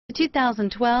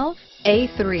2012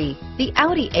 A3. The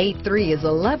Audi A3 is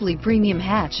a lovely premium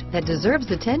hatch that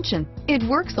deserves attention. It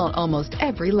works on almost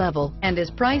every level and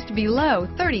is priced below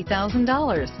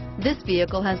 $30,000. This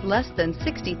vehicle has less than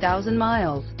 60,000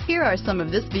 miles. Here are some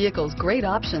of this vehicle's great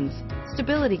options: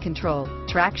 stability control,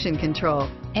 traction control,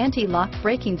 anti-lock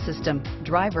braking system,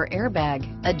 driver airbag,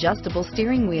 adjustable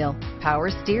steering wheel, power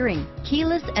steering,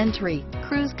 keyless entry,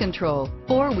 cruise control,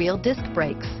 four-wheel disc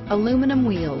brakes, aluminum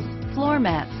wheels, floor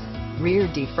mats, rear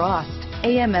defrost,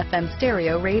 AM/FM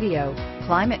stereo radio,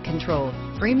 climate control,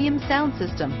 premium sound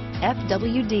system,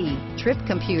 FWD, trip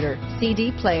computer,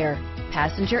 CD player,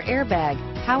 passenger airbag,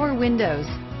 power windows.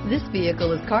 This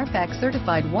vehicle is CARFAX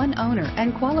certified one owner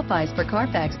and qualifies for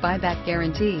CARFAX buyback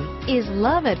guarantee. Is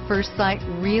love at first sight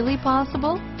really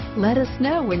possible? Let us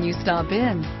know when you stop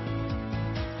in.